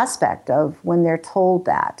aspect of when they're told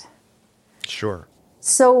that. Sure.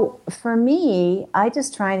 So for me, I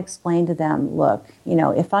just try and explain to them, look,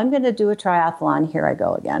 if I'm going to do a triathlon, here I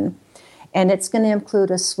go again, and it's going to include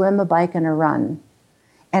a swim, a bike, and a run,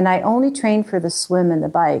 and I only train for the swim and the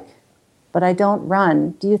bike, but I don't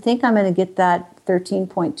run, do you think I'm going to get that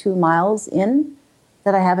 13.2 miles in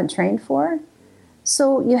that I haven't trained for?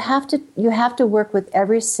 So you have to work with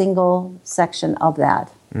every single section of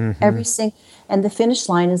that. Mm-hmm. And the finish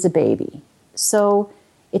line is a baby. So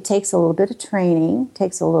it takes a little bit of training,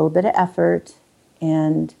 takes a little bit of effort,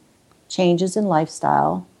 and changes in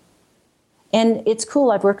lifestyle. And it's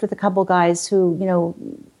cool. I've worked with a couple guys who,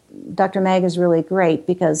 Dr. Mag is really great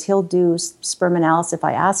because he'll do sperm analysis if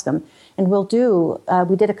I ask him. And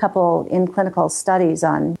we did a couple in clinical studies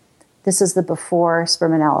on, this is the before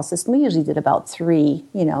sperm analysis. We usually did about 3,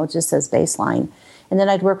 just as baseline. And then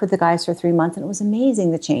I'd work with the guys for 3 months, and it was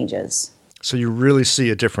amazing, the changes. So you really see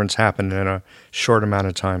a difference happen in a short amount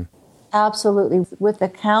of time. Absolutely. With the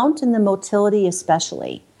count and the motility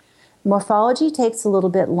especially. Morphology takes a little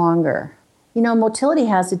bit longer. Motility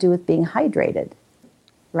has to do with being hydrated,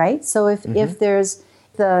 right? So if there's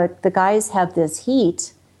the guys have this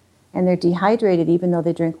heat and they're dehydrated even though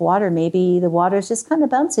they drink water, maybe the water's just kind of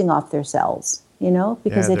bouncing off their cells,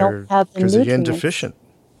 because they don't have the nutrients. Because they're yin deficient.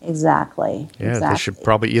 Exactly. Yeah, exactly. They should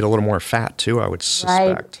probably eat a little more fat too, I would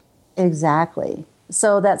suspect. Right. Exactly.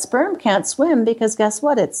 So that sperm can't swim because guess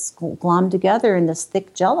what? It's glommed together in this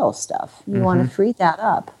thick Jell-O stuff. You want to free that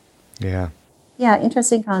up. Yeah. Yeah,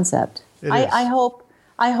 interesting concept. I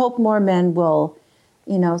hope more men will,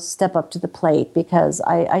 step up to the plate because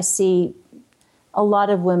I see a lot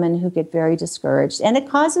of women who get very discouraged, and it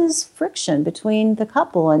causes friction between the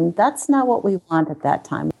couple, and that's not what we want at that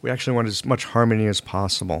time. We actually want as much harmony as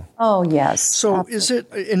possible. Oh, yes. So absolutely. Is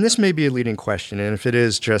it, and this may be a leading question, and if it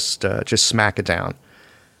is, just smack it down.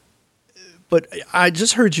 But I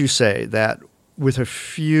just heard you say that with a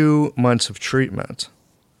few months of treatment,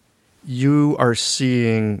 you are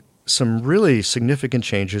seeing some really significant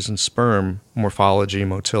changes in sperm morphology,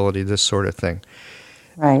 motility, this sort of thing.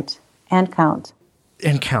 Right. And count.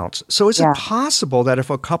 And counts. So is it possible that if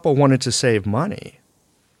a couple wanted to save money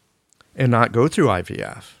and not go through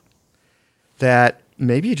IVF, that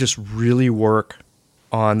maybe you just really work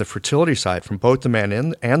on the fertility side from both the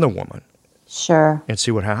man and the woman? Sure. And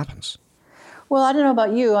see what happens? Well, I don't know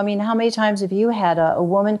about you. I mean, how many times have you had a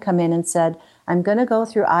woman come in and said, I'm going to go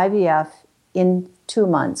through IVF in 2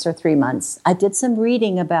 months or 3 months. I did some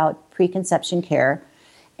reading about preconception care,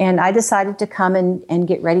 and I decided to come and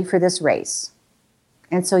get ready for this race.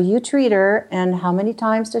 And so you treat her, and how many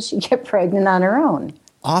times does she get pregnant on her own?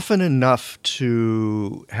 Often enough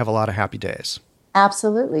to have a lot of happy days.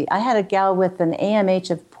 Absolutely. I had a gal with an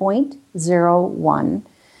AMH of 0.01.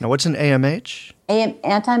 Now, what's an AMH?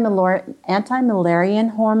 Anti-Mullerian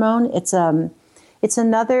hormone. It's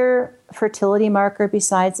another fertility marker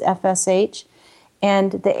besides FSH.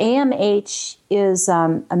 And the AMH is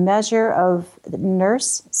a measure of the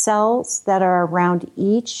nurse cells that are around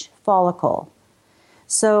each follicle.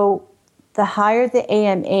 So the higher the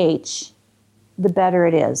AMH, the better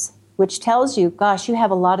it is, which tells you, gosh, you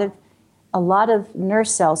have a lot of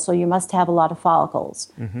nurse cells, so you must have a lot of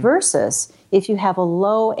follicles. Mm-hmm. Versus if you have a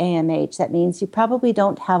low AMH, that means you probably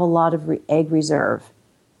don't have a lot of egg reserve,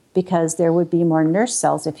 because there would be more nurse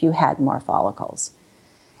cells if you had more follicles.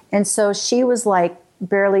 And so she was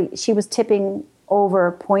she was tipping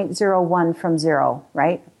over 0.01 from 0,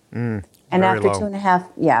 right? And after low.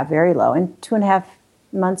 2.5, very low. In 2.5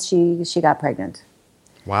 months, she got pregnant.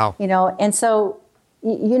 Wow. And so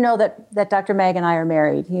you know that Dr. Mag and I are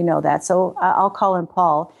married. You know that. So I'll call him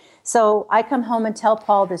Paul. So I come home and tell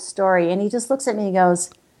Paul this story, and he just looks at me and goes,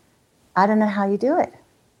 I don't know how you do it.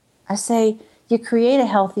 I say, you create a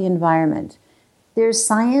healthy environment. There's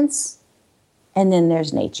science, and then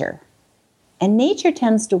there's nature. And nature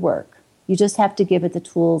tends to work. You just have to give it the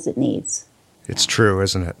tools it needs. It's true,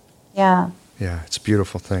 isn't it? Yeah. Yeah, it's a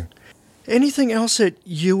beautiful thing. Anything else that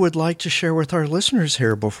you would like to share with our listeners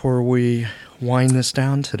here before we wind this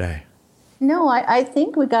down today? No, I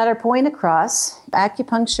think we got our point across.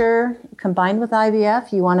 Acupuncture combined with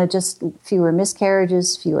IVF, you want to just fewer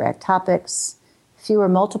miscarriages, fewer ectopics, fewer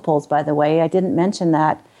multiples, by the way. I didn't mention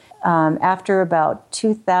that. After about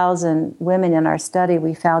 2,000 women in our study,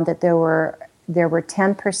 we found that there were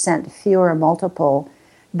 10% fewer multiple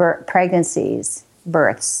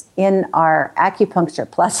births in our acupuncture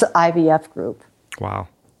plus IVF group. Wow.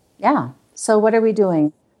 Yeah. So what are we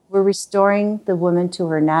doing? We're restoring the woman to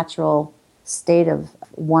her natural state of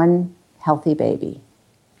one healthy baby.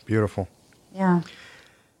 Beautiful. Yeah.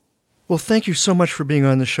 Well, thank you so much for being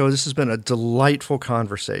on the show. This has been a delightful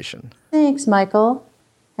conversation. Thanks, Michael.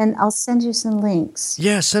 And I'll send you some links.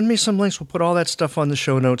 Yeah, send me some links. We'll put all that stuff on the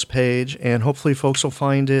show notes page, and hopefully folks will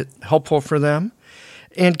find it helpful for them.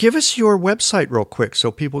 And give us your website real quick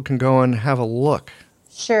so people can go and have a look.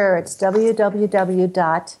 Sure. It's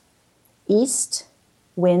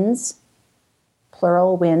www.eastwinds,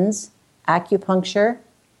 plural winds,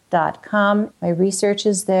 acupuncture.com. My research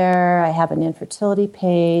is there. I have an infertility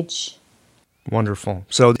page. Wonderful.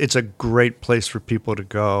 So it's a great place for people to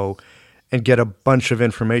go and get a bunch of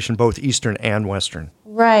information, both Eastern and Western.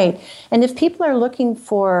 Right. And if people are looking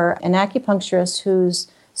for an acupuncturist who's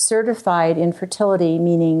certified in fertility,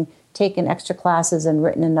 meaning taken extra classes and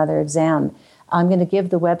written another exam, I'm going to give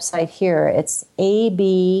the website here. It's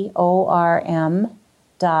aborm.org.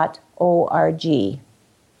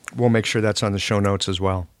 We'll make sure that's on the show notes as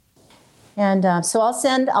well. And so I'll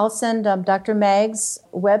send Dr. Mag's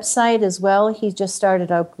website as well. He just started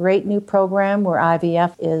a great new program where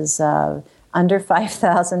IVF is under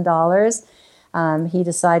 $5,000. He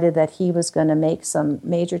decided that he was going to make some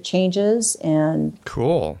major changes and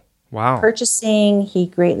cool. Wow. Purchasing. He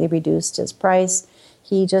greatly reduced his price.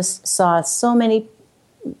 He just saw so many,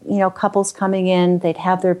 couples coming in. They'd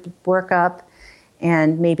have their workup,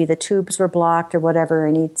 and maybe the tubes were blocked or whatever,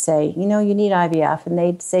 and he'd say, you need IVF. And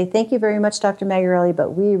they'd say, thank you very much, Dr. Magarelli,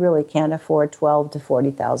 but we really can't afford $12,000 to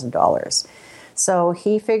 $40,000. So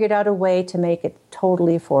he figured out a way to make it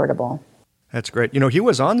totally affordable. That's great. He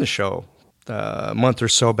was on the show a month or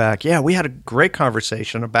so back. Yeah, we had a great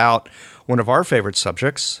conversation about one of our favorite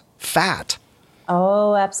subjects, fat.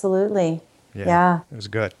 Oh, absolutely. Yeah. It was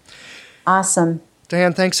good. Awesome.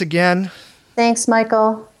 Diane, thanks again. Thanks,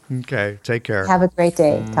 Michael. Okay, take care. Have a great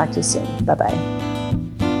day. Talk to you soon. Bye-bye.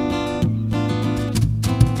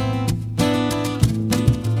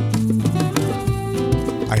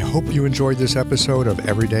 I hope you enjoyed this episode of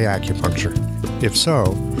Everyday Acupuncture. If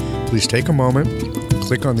so, please take a moment,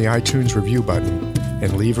 click on the iTunes review button,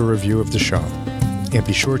 and leave a review of the show. And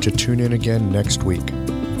be sure to tune in again next week.